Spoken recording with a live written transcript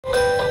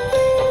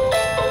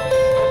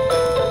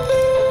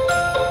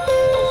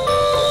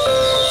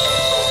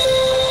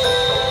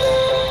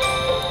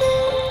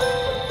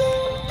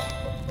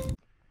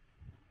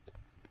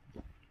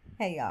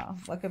Hey y'all,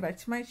 welcome back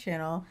to my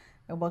channel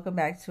and welcome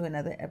back to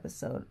another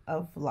episode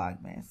of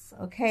Vlogmas.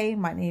 Okay,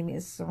 my name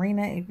is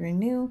Serena if you're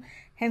new,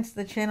 hence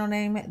the channel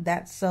name.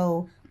 That's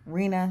so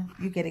Renna.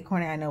 You get it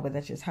corny, I know, but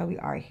that's just how we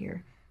are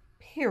here,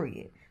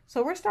 period.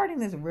 So we're starting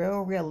this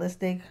real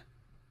realistic,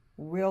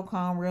 real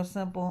calm, real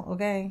simple,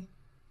 okay?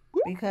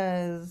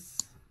 Because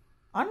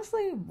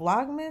honestly,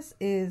 Vlogmas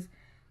is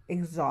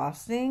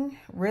exhausting,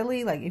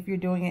 really, like if you're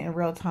doing it in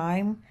real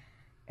time.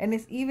 And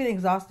it's even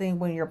exhausting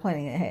when you're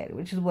planning ahead,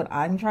 which is what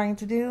I'm trying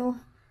to do.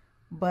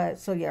 But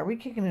so yeah, we're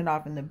kicking it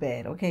off in the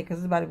bed, okay? Because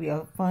it's about to be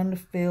a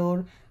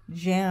fun-filled,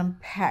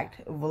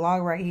 jam-packed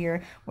vlog right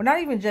here. Well,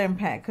 not even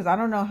jam-packed, because I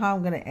don't know how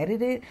I'm going to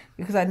edit it.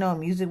 Because I know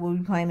music will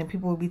be playing and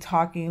people will be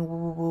talking,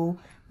 woo-woo-woo.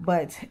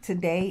 But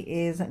today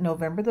is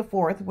November the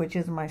 4th, which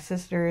is my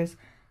sister's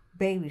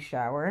baby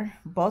shower.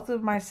 Both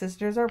of my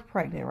sisters are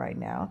pregnant right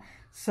now.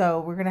 So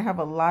we're going to have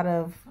a lot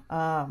of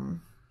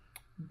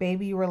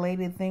baby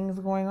related things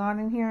going on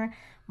in here.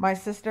 My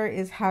sister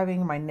is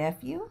having my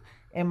nephew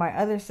and my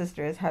other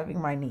sister is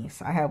having my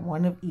niece. I have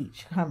one of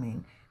each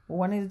coming.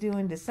 One is due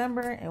in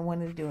December and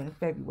one is due in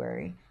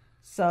February.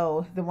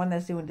 So the one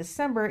that's due in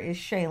December is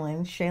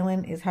Shaylin.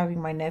 Shaylin is having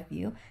my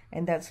nephew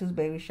and that's whose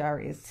baby shower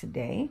is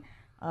today.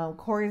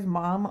 Corey's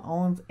mom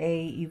owns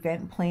a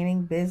event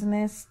planning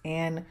business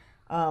and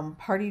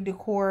party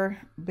decor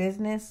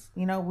business.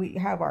 You know, we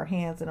have our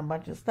hands in a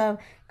bunch of stuff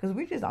because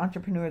we're just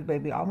entrepreneurs,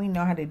 baby. All we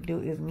know how to do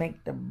is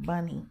make the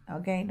money,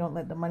 okay? Don't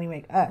let the money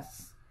make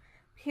us,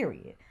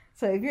 period.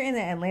 So if you're in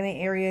the Atlanta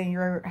area and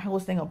you're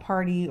hosting a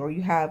party or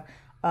you have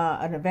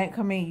an event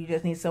coming, you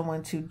just need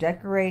someone to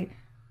decorate,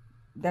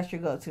 that's your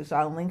go-to. So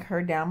I'll link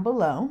her down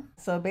below.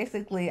 So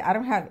basically, I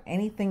don't have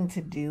anything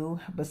to do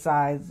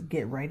besides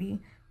get ready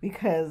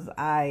because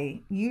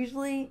I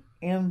usually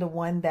am the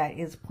one that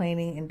is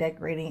planning and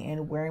decorating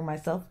and wearing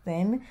myself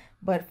thin.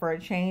 But for a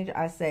change,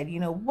 I said, you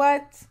know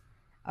what?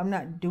 I'm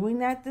not doing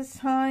that this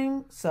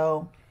time.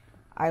 So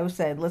I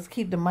said, let's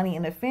keep the money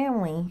in the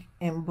family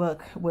and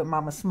book with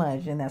Mama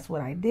Smudge. And that's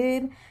what I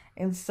did.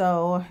 And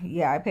so,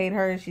 yeah, I paid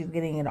her. She's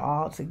getting it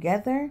all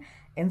together.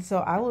 And so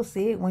I will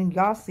see it when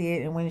y'all see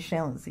it and when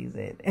Shaylin sees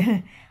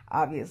it,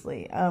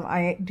 obviously.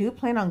 I do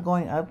plan on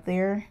going up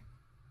there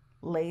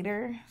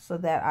later so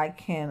that I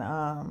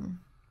can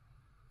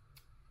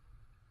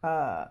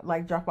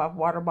like drop off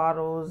water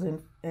bottles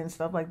and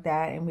stuff like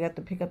that, and we have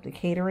to pick up the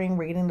catering.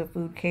 We're getting the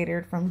food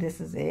catered from This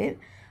Is It.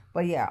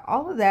 But yeah,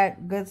 all of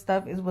that good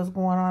stuff is what's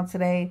going on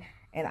today,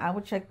 and I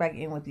will check back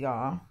in with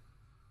y'all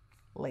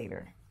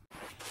later.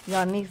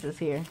 Y'all niece is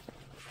here.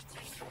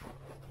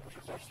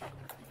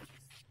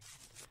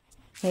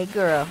 Hey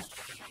girl,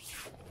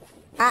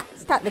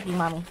 stop looking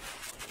mommy.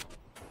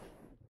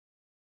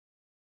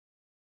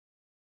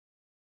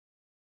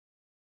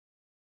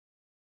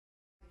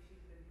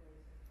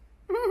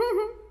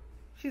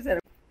 She said,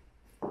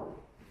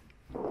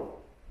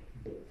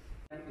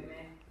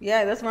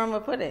 yeah, that's where I'm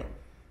gonna put it.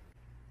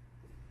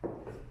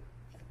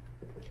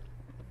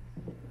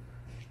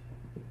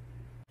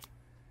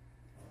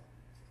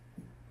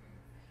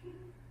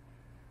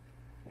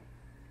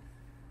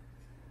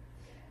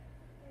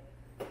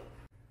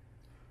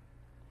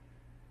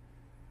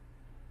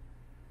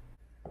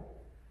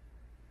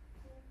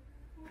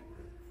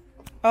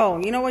 Oh,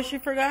 you know what she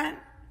forgot?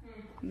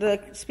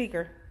 The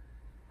speaker.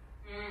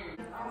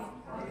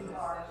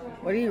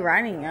 What are you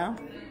writing, yo?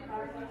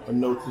 A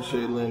note to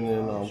Shaylin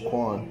and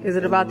Quan. Is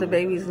it about the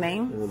baby's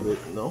name?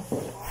 No.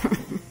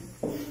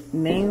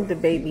 Name the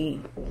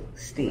baby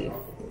Steve.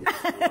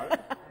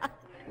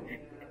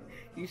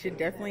 You should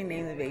definitely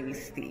name the baby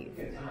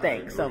Steve.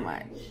 Thanks so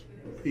much.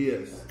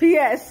 P.S.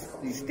 P.S.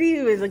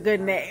 Steve is a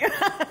good name.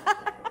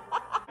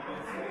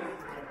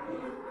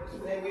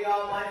 We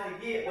all might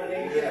forget when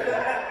they get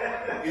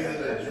it. Is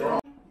it a draw?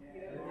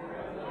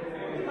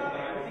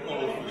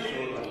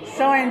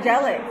 So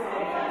angelic.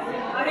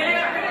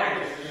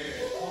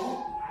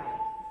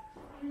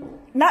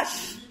 Not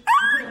shh.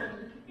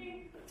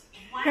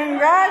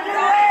 Congratulations!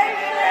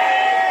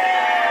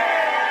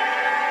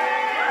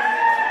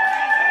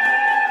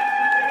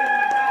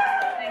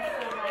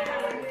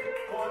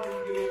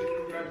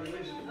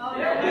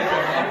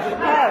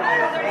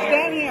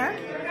 Stand here.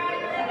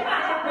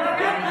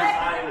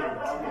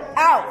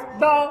 Out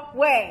the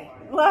way.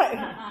 Look.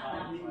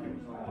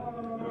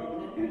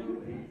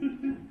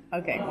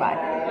 Okay, bye.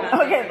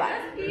 Okay, bye.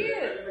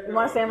 You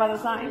want to stand by the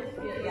sign?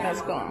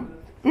 Let's go.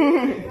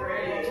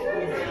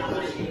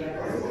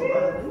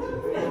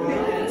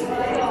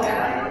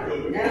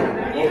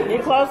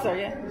 Get closer,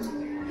 yeah.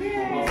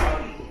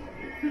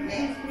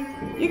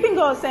 You can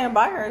go and stand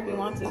by her if you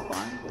want to,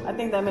 Quan. I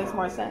think that makes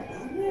more sense.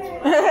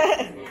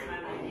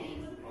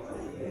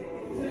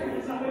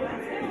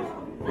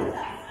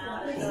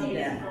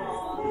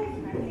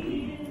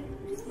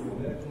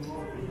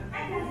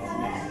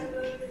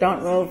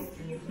 Don't move.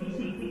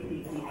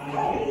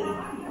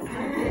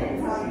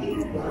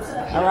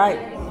 All right,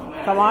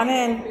 come on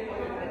in.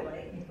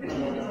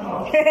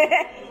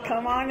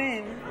 Come on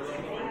in.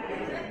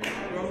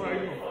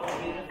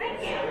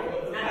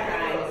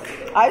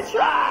 I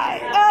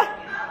tried.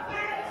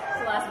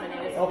 last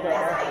minute. Okay.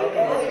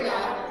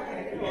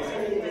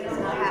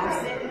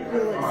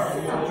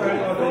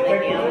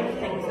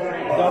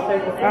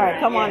 All right,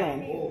 come on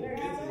in.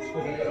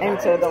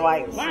 Into the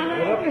lights.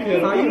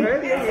 Are you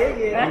ready?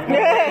 Yeah.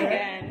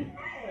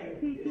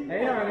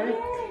 Hey, honey.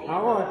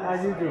 How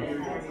you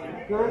doing?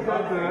 Good. I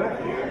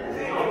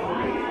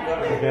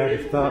gotta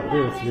stop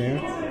this, man.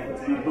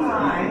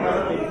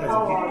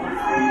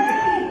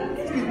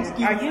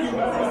 Are you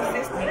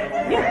sister?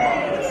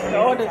 Yeah. The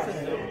older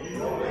sister.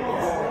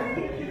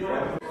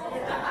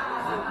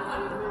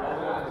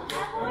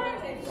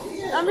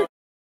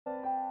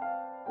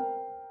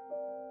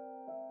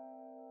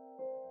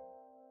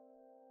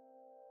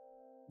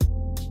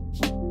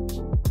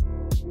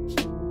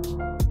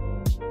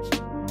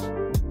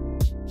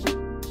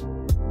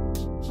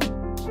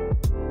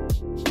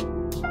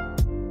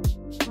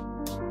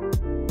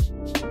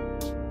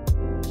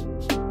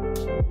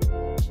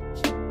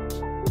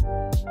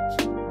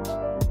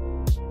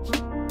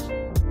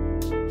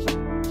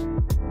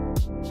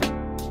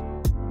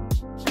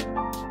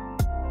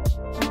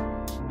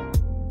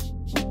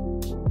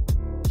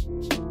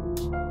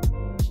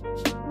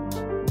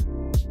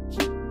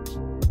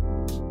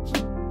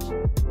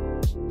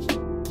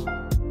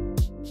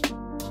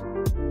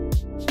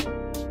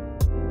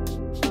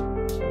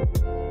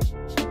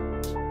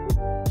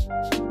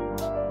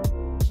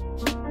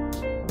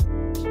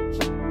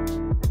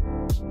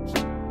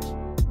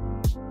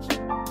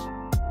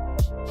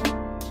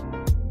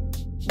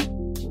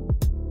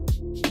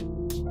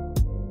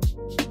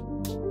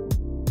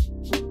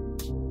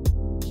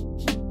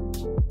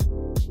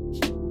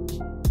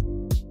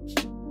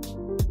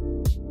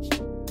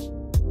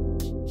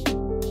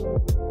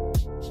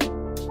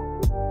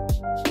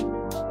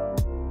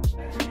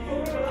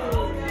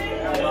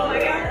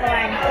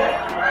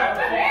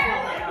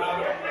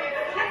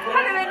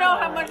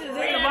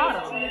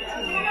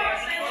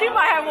 She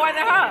might have more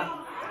than her.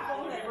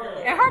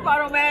 And her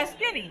bottle mad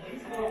skinny.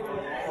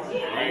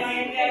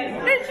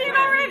 Did she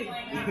already?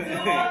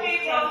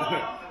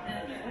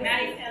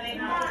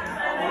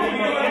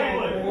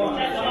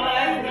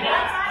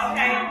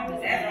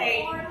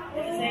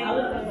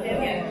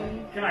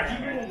 Can I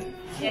keep it?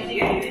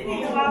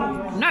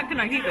 Not can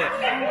I keep it?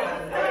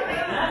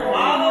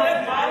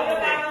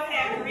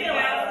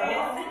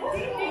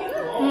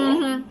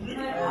 Mm-hmm.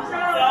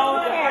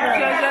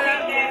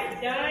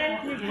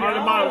 All the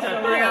bottles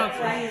have 3 ounces.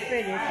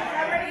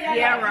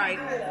 Yeah, right.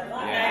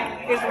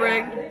 It's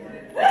rigged.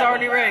 It's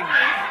already rigged.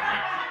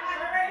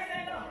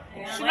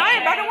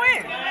 Shania about to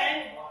win.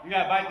 You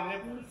gotta bite the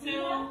nipple.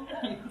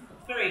 2,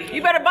 3.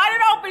 You better bite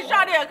it open,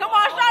 Shania. Come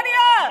on,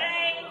 Shania.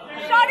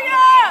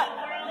 Shania.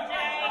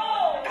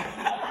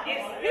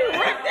 You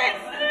ripped it.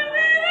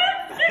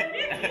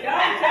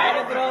 Trying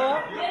to throw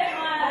up.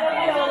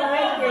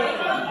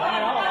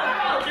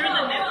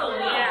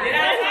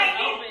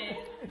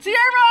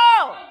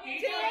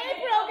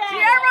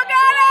 Tierra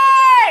got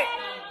it!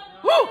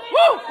 Woo,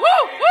 woo,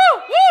 woo, woo,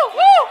 woo,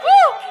 woo,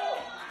 woo!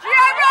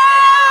 Tierra!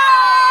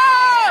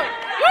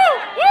 Woo,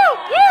 woo,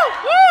 woo,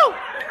 woo!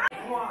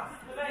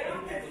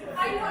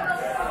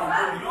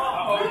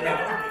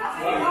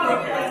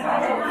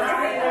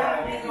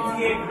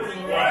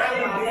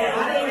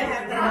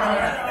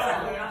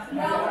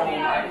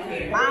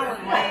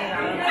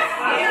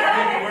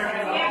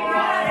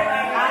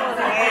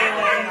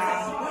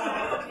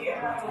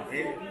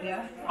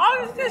 All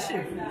this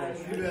tissue.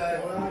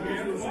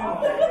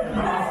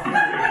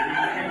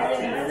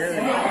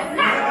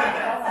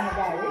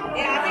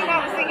 Yeah, I think I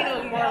was thinking it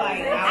was more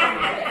like.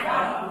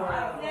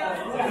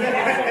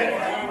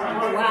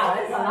 Wow,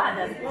 that's a lot.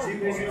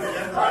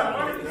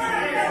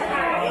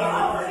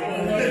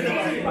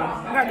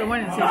 I got the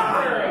winning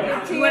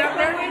tissue. You went up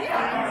there?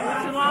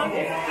 Too long?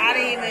 I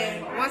didn't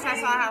even, once I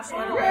saw how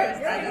short it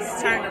was, I just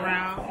turned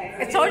around.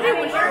 I told you it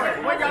was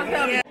short. What y'all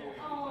tell me?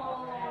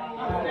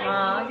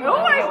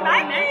 Oh, it's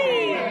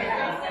 19.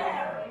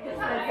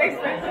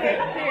 Expensive.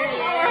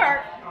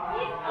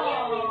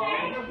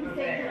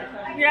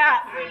 Yeah.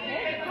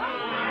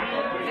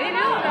 They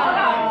do.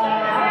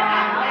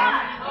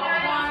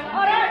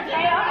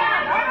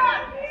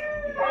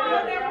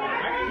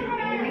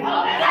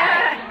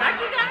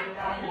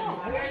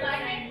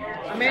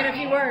 I made a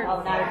few words.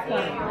 Oh, now it's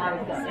coming.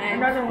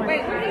 Another one.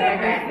 Wait,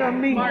 it's from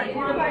me. Mark,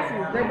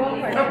 they're both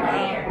like.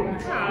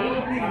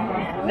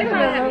 Look at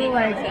those little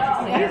legs.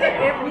 These are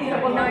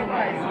April 9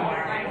 price.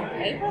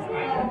 April?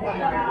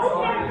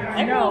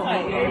 No,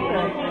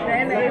 April. The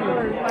end of April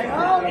is like,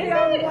 oh, the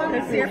other one.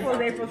 Because April is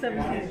April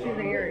 17th. She's an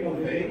Aries.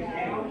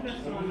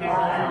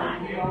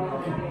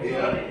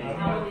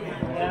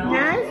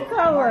 Nice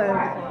color.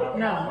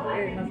 No,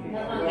 it must be.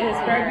 It's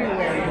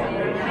February.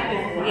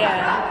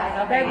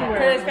 Yeah. February.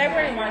 Because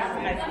February, March is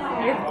high school.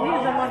 He's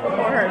a month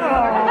before her.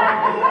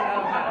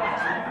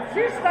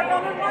 She's stuck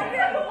on the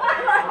market.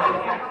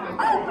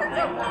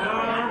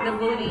 The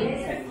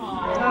booties.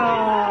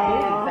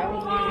 That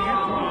was my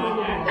answer.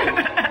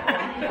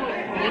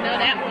 You know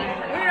that one.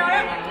 You know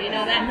that? You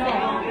know that one.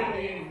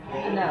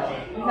 No.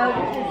 No,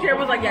 Cher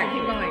was like, yeah,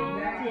 keep going.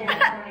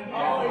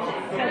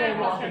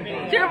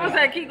 Jennifer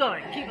said, keep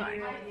going, keep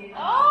going.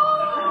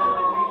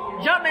 Oh!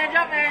 Jump man,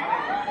 jump man.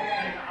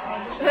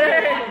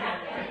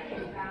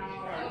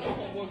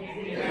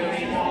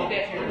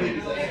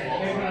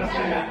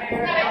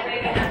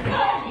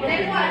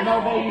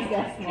 No babies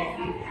that small.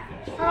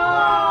 Oh!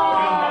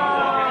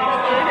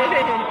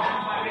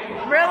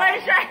 Really,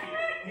 Shay?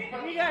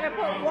 You gotta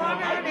put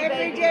one on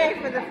every day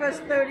for the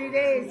first 30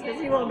 days because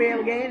he won't be able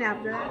to gain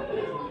after that.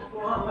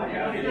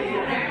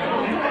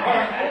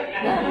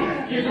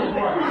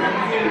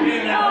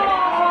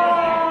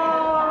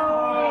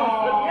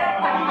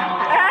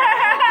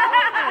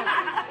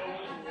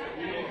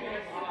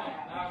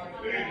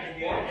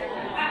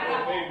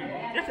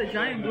 That's a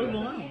giant blue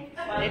balloon.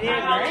 It is,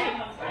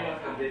 right?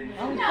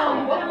 Oh,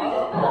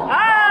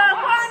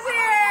 Juan's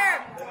here!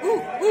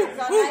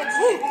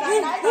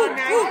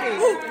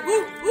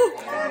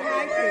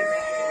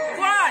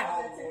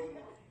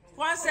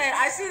 Juan said,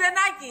 I see the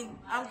Nike.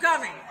 I'm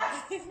coming.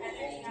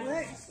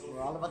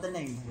 We're all about the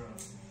name.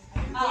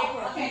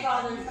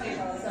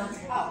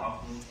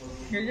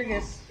 Here's your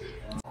gift.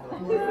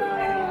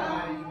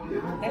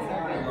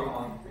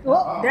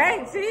 Oh,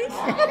 Dang, see?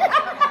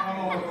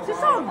 She's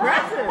so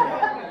aggressive.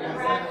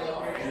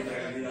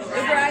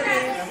 The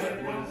Bradleys.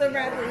 The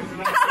Bradleys.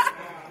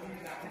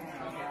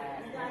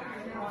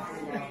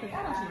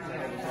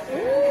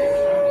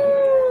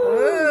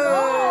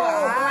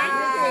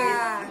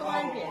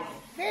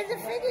 they're the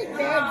fitted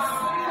beds.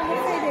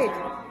 They're fitted.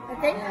 I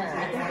think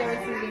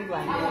they're fitting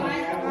blankets.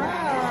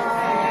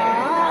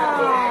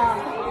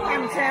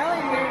 I'm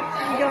telling you,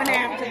 you're going to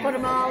have to put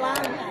them all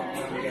on.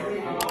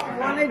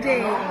 One a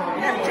day.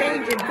 Have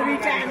change it 3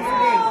 times a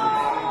day.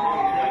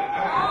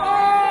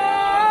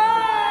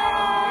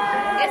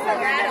 It's a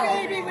rattle.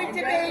 Baby with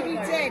the baby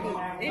teddy.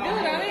 You do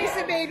it, don't It's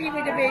a baby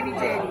with the baby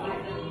teddy.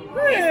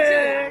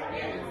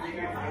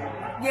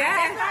 Yeah.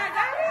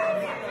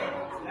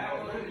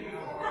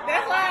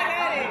 That's why I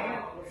got it.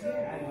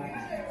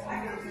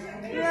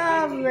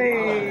 Lovely.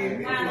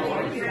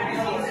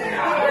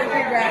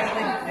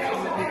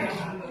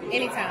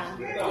 Anytime.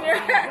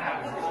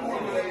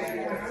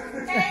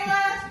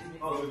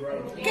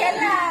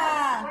 Kayla!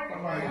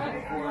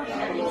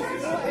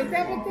 Is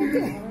that what they do?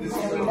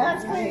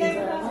 That's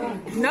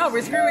crazy. No,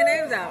 we're screaming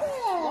names out.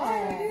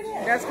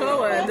 That's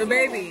Koa, the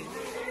baby.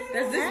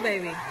 That's this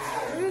baby.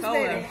 Who's Koa.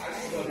 baby?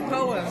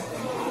 Koa.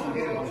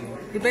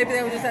 The baby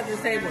that was just at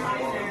this table.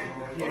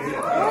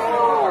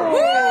 Oh.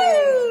 Woo!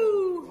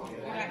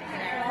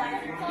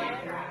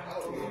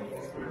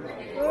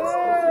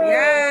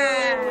 Yeah!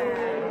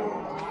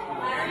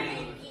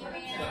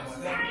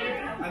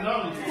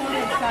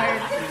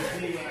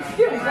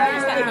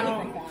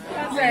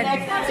 I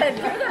said,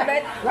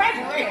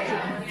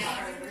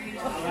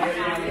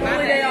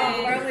 early day off,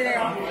 early day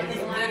off.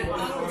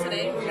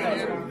 Today.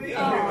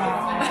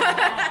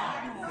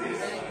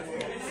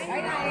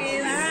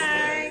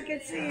 Hi,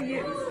 good seeing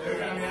you.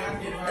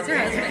 That's her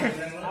husband.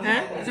 Huh?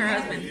 That's her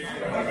husband.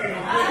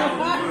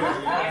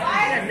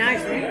 Got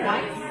nice ring,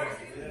 right?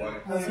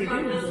 What's he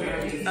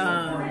doing?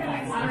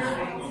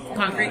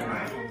 Concrete.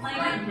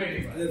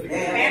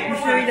 You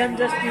sure he doesn't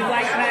just do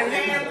white pirates?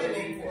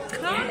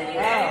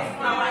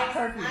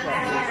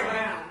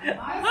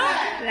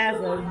 That's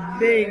a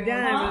big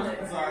diamond.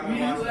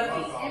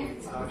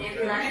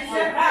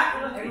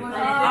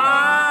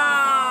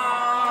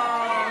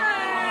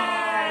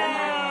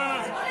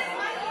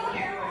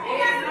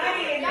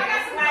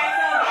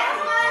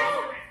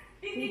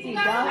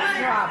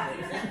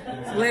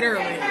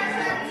 Literally.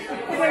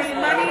 There's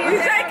money in You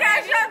there. take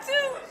cash out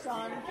too?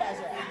 Son, cash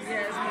out.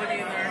 Yes, money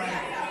in there.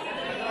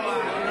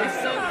 It's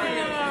so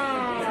cute.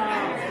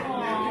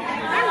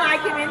 I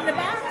like him in the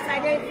box. I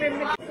gave him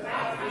the...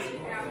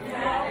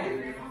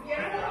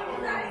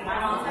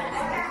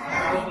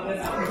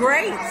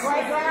 Great.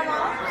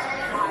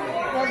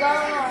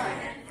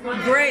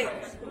 Great.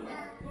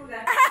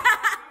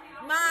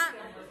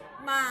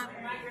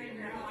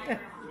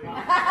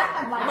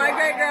 My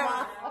great grandma.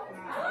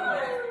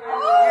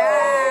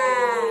 Yeah.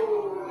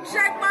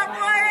 Check my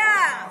boy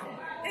out.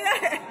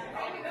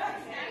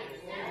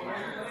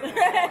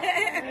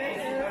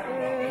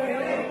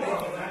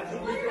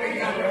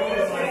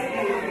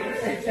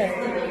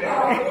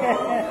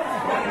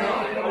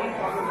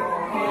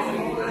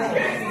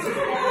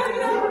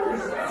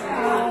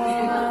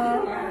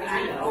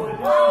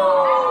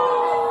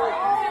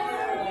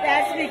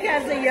 That's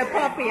because of your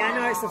puppy. I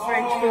know it's a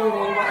French food.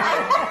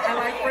 I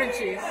like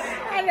Frenchies.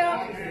 I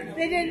know.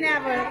 They didn't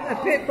have a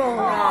pit bull.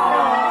 No.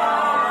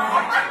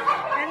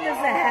 And there's a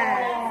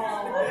hat.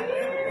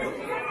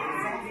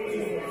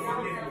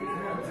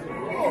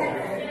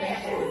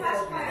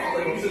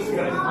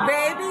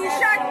 Baby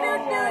shark doo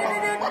doo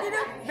doo doo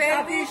doo.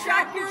 Baby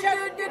shark doo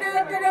doo doo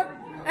doo doo.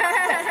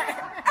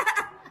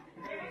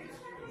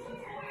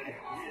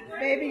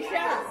 Baby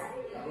shark.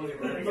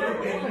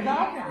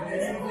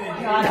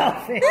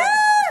 Dolphin.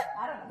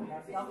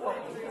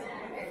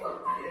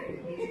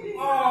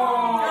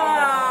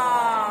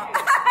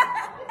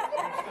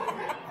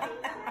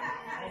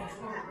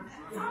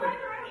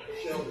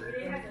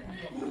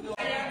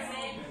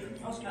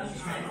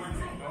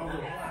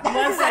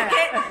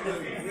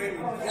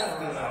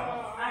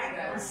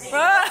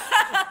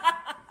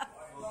 I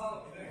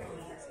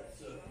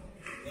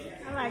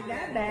like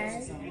that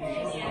bag.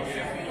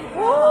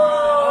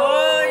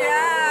 Oh,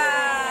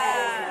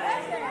 yeah.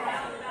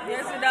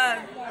 Yes, it does.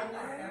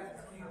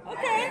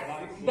 Okay.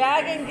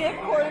 Bag and gift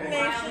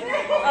coordination.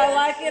 I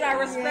like it. I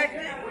respect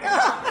it.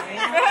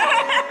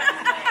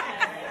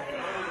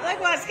 Look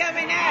what's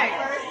coming out.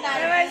 Look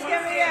what's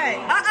coming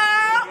out.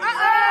 Uh-oh.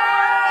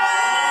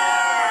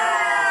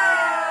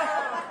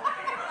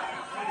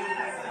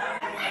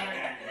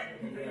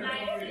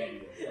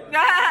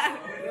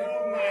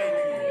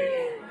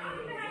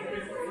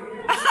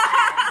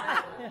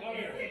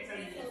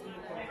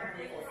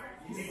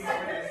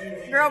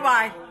 Girl,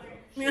 bye.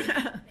 Break.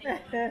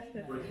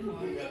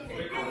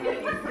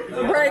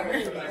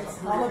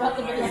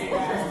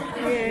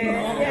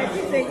 Yeah,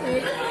 she say she.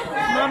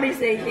 Mommy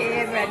say she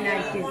every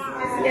night.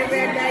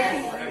 Every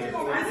night.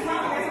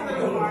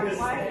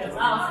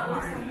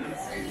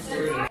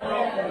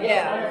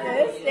 Yeah.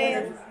 It's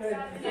there.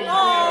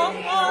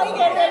 Oh, you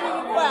get ready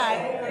to cry.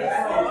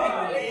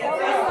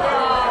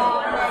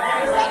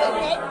 Is that a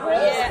neck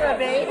brace for a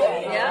baby?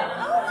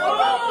 Yeah. Oh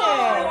my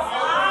goodness.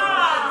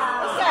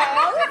 It's got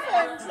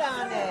elephants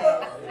on it.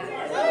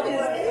 That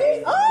is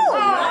cute. Oh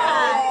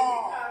my.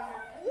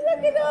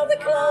 Look at all the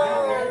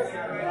clothes.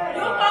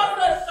 You're supposed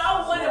to show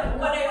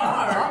what they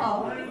are.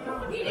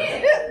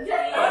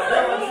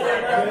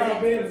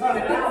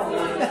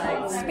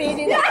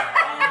 Speeding up.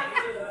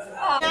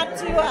 Not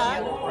too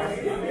hot.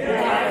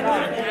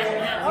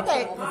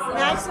 Okay,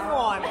 nice and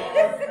warm. Oh,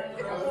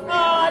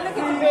 look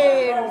at the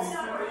babes.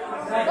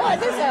 Boy,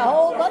 there's a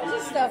whole bunch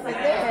of stuff in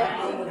there.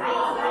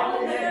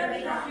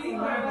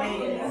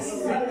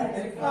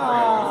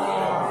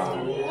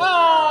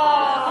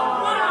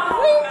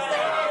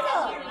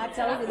 I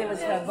told you it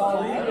was for a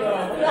boy.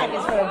 Like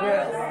it's for a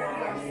girl.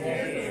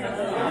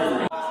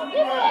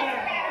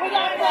 We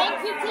got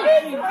blanket too.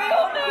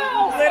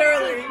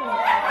 Literally.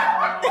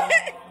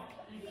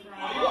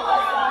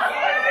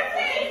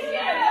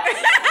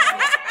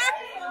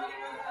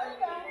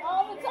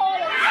 All the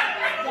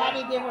toilets.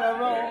 Daddy give her a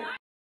roll.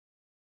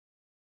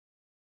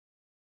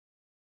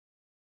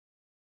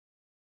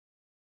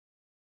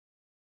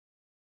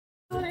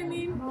 You know what I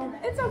mean?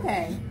 It's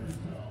okay.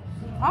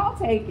 I'll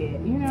take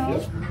it, you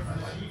know?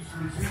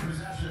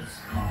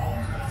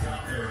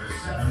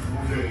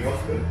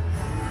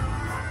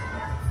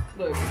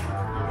 Look.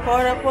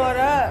 Pour it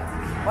up.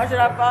 Watch it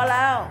all fall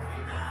out.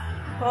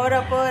 Pour it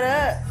up.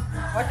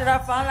 Watch it all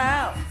fall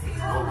out.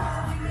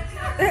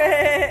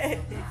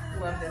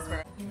 Love this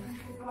for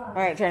All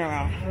right, turn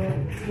around.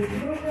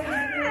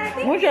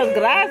 Muchas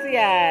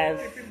gracias.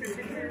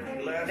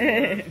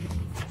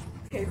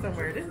 okay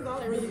somewhere. This is all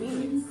it really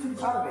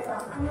means. All of it.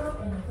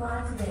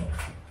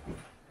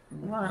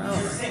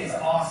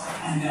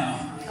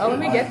 Oh, let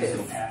me get this.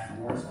 I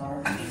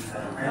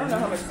don't know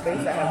how much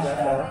space I have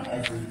left though.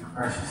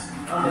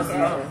 On this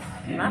phone.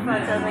 My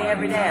phone tells me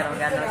every day I don't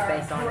got no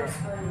space on it.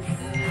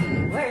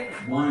 Wait.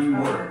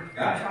 One word.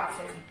 Got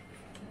it.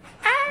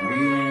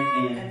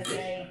 Reeling in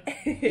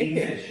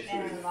fish.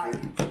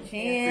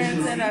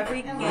 Chance and a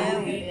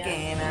freaking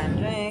weekend. And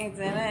drinks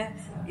and a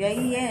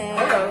yeah.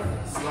 Hello.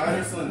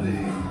 Slider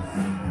Sunday.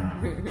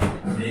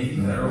 Navy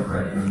Federal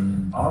Credit.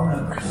 Our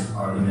members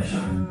are the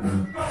mission.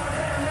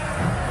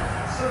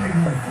 Sunday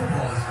Night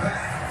Football is back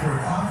for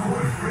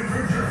Encore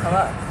Frankfurt, Germany.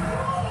 Hello.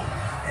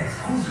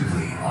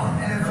 Exclusively on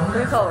NFL.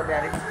 Who's taller,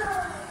 Daddy?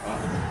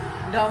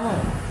 Don't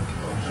move.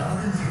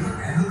 Jonathan Taylor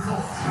and the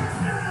Colts.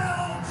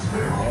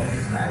 Spare all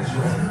these matches and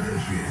the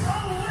Patriots.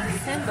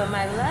 Simba,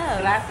 my love.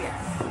 Gracias.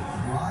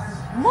 Rise.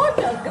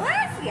 Muchas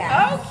gracias.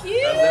 Oh,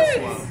 cute. That's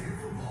why.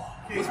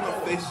 What's my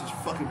face is your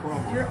fucking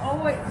problem?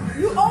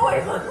 You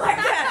always look like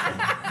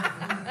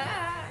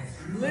that.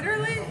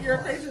 Literally, your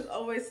face is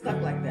always stuck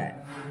like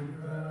that.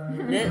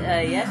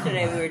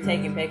 Yesterday we were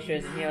taking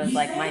pictures and he was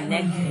like, my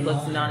neck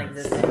looks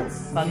non-existent.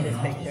 Fuck this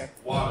picture.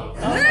 Water. Oh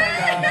my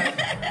god.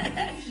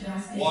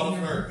 Water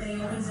hurt.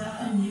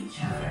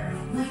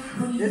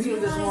 This was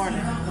this morning.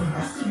 I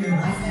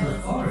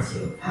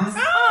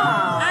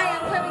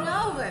am coming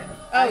over.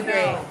 Oh,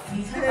 great.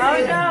 Oh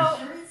no.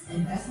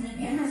 Investment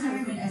and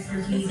retirement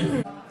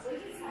expertise.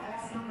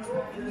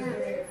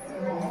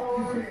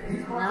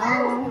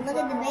 No, look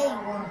at the baby.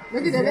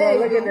 Look at the baby.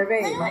 Look at the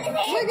baby.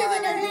 Look at the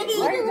baby.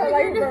 Why you so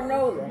like from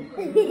Nola?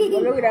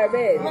 Look at that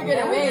baby. Look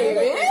at the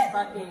baby.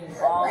 Fucking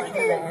all into the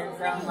end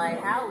zone. Like,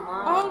 how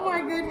long Oh my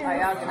goodness. are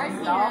y'all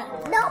gonna stall for?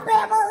 No,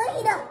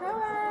 Babylita.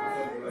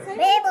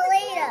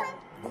 Babylita.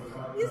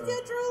 You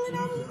still drooling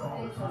on me?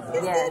 You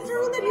Yes. still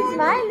drooling on me?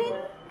 Smiling.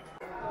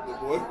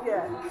 What?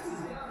 Yeah.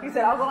 He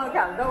said, I'll go on the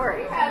couch. Don't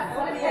worry.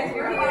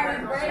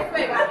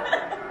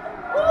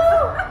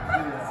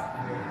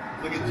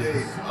 Look at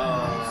Jay.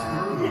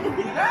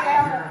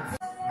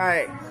 All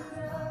right.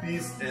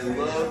 Peace and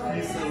love.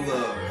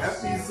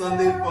 Happy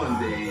Sunday Fun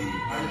Day.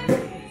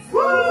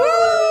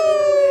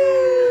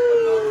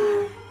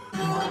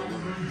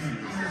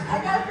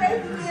 I got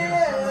faith in you.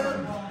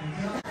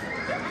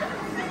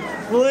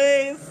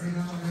 Please.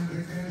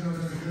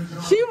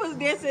 She was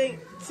dancing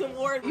some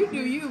more. You do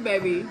you,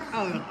 baby.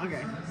 Oh,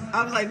 okay.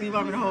 I was like, do you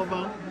want me to hold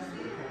phone?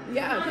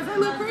 Yeah, because I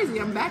look crazy.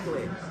 I'm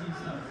backlit.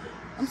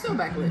 I'm still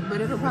backlit,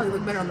 but it'll probably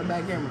look better on the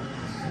back camera.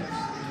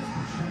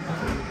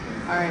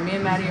 All right, me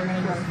and Maddie are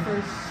gonna go to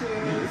first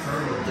cheers.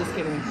 Just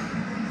kidding.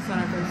 It's not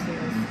our first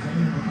cheers.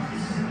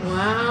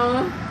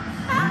 Wow.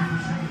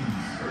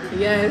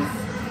 Yes.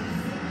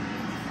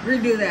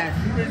 Redo that.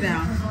 Redo it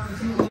down.